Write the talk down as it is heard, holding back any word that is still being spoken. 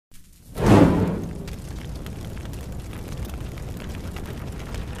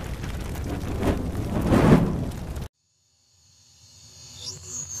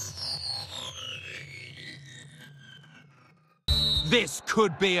This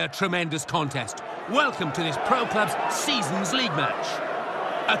could be a tremendous contest. Welcome to this Pro Club's Seasons League match.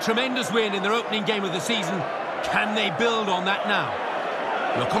 A tremendous win in their opening game of the season. Can they build on that now?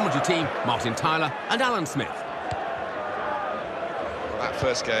 Your commentary team, Martin Tyler and Alan Smith. Well, that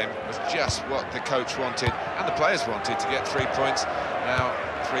first game was just what the coach wanted and the players wanted, to get 3 points. Now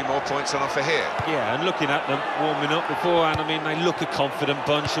 3 more points on offer here. Yeah, and looking at them warming up beforehand, I mean, they look a confident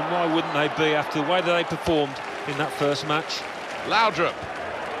bunch, and why wouldn't they be after the way that they performed in that first match? Laudrup.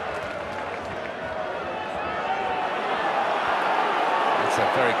 It's a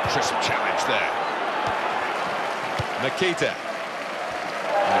very crisp challenge there. Nikita.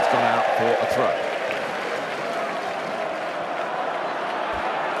 And it's gone out for a throw.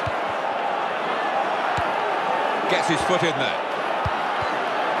 Gets his foot in there.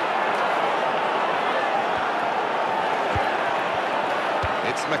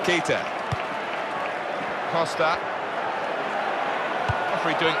 It's Nikita. Costa.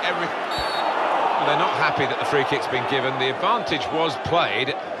 Referee doing everything. Well, they're not happy that the free kick's been given. The advantage was played,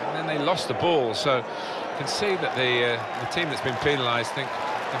 and then they lost the ball. So you can see that the team that's been penalised think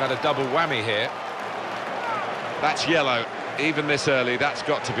they've had a double whammy here. That's yellow. Even this early, that's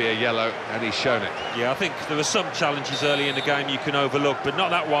got to be a yellow, and he's shown it. Yeah, I think there were some challenges early in the game you can overlook, but not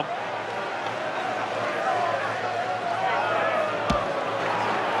that one.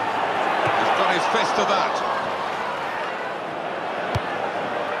 He's got his fist to that.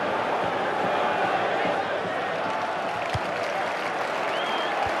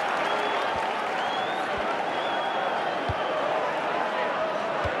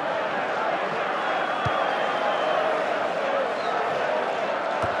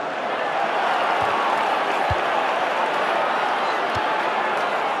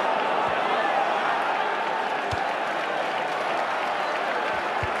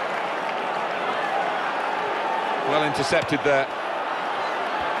 Well intercepted there.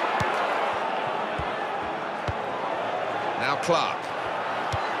 Now Clark.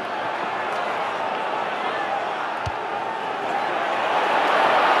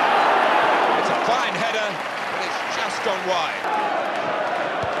 It's a fine header, but it's just gone wide.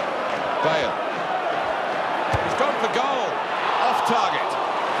 Bale. He's gone for goal. Off target.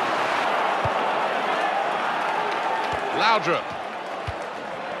 Laudrup.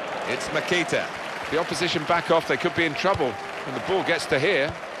 It's Makita. The opposition back off, they could be in trouble when the ball gets to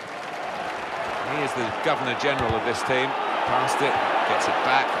here. He is the Governor-General of this team. Passed it, gets it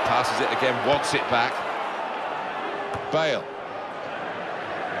back, passes it again, wants it back. Bale.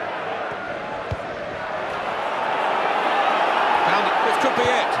 Found it, this could be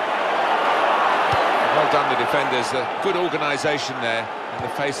it. Well done, the defenders. Good organisation there in the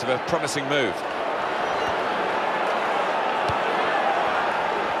face of a promising move.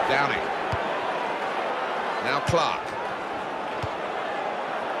 Downing. Now Clark.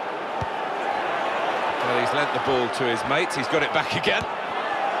 Well, he's lent the ball to his mates. He's got it back again.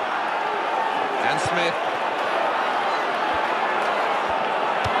 And Smith.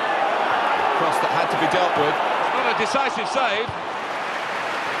 Cross that had to be dealt with. Not a decisive save.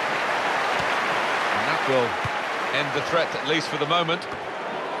 And that will end the threat, at least for the moment.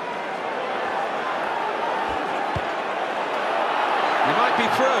 He might be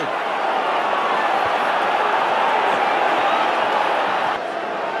through.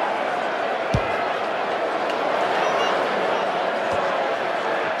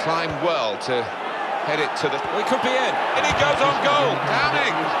 Climbed well to head it to the... Oh, he could be in. And he goes on goal.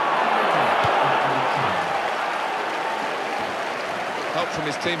 Downing. Help from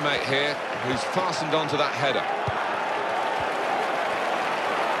his teammate here, who's fastened onto that header.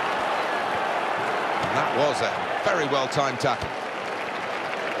 And that was a very well-timed tackle.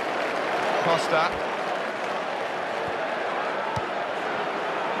 Costa.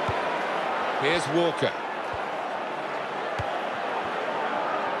 Here's Walker.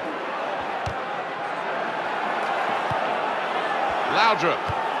 Laudrup.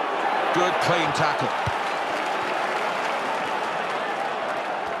 Good, clean tackle.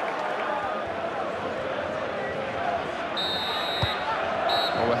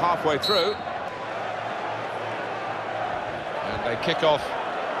 Well, we're halfway through. And they kick off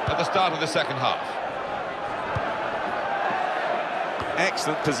at the start of the second half.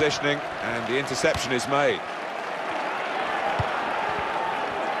 Excellent positioning, and the interception is made.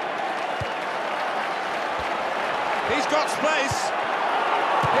 He's got space.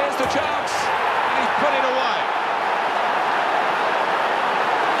 Here's the chance, and he's put it away.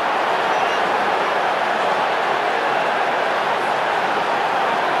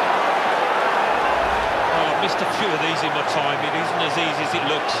 Oh, I've missed a few of these in my time. It isn't as easy as it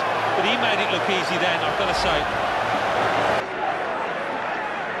looks, but he made it look easy then, I've got to say.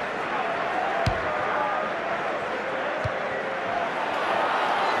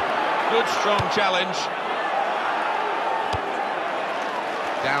 Good, strong challenge.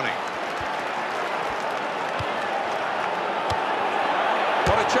 Downing.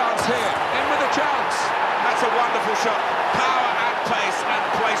 What a chance here. In with a chance. That's a wonderful shot. Power and pace and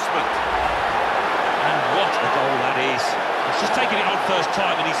placement. And what a goal that is. He's just taken it on first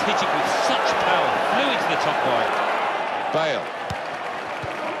time and he's hit it with such power. Flew into the top right. Bale.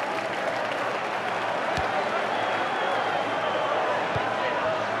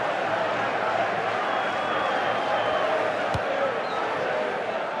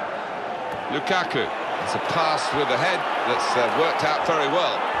 Lukaku. It's a pass with the head that's worked out very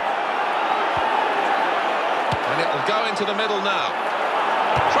well. And it'll go into the middle now.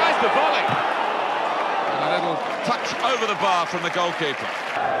 Tries the volley. And a little touch over the bar from the goalkeeper.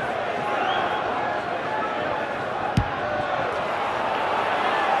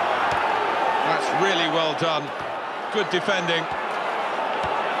 That's really well done. Good defending.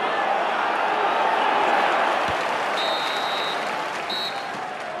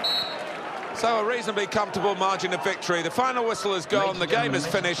 So a reasonably comfortable margin of victory. The final whistle has gone, the game is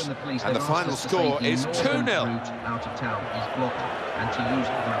finished, and the final score is 2-0.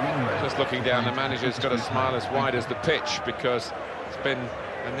 Just looking down, the manager's got a smile as wide as the pitch because it's been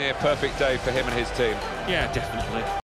a near perfect day for him and his team. Yeah, definitely.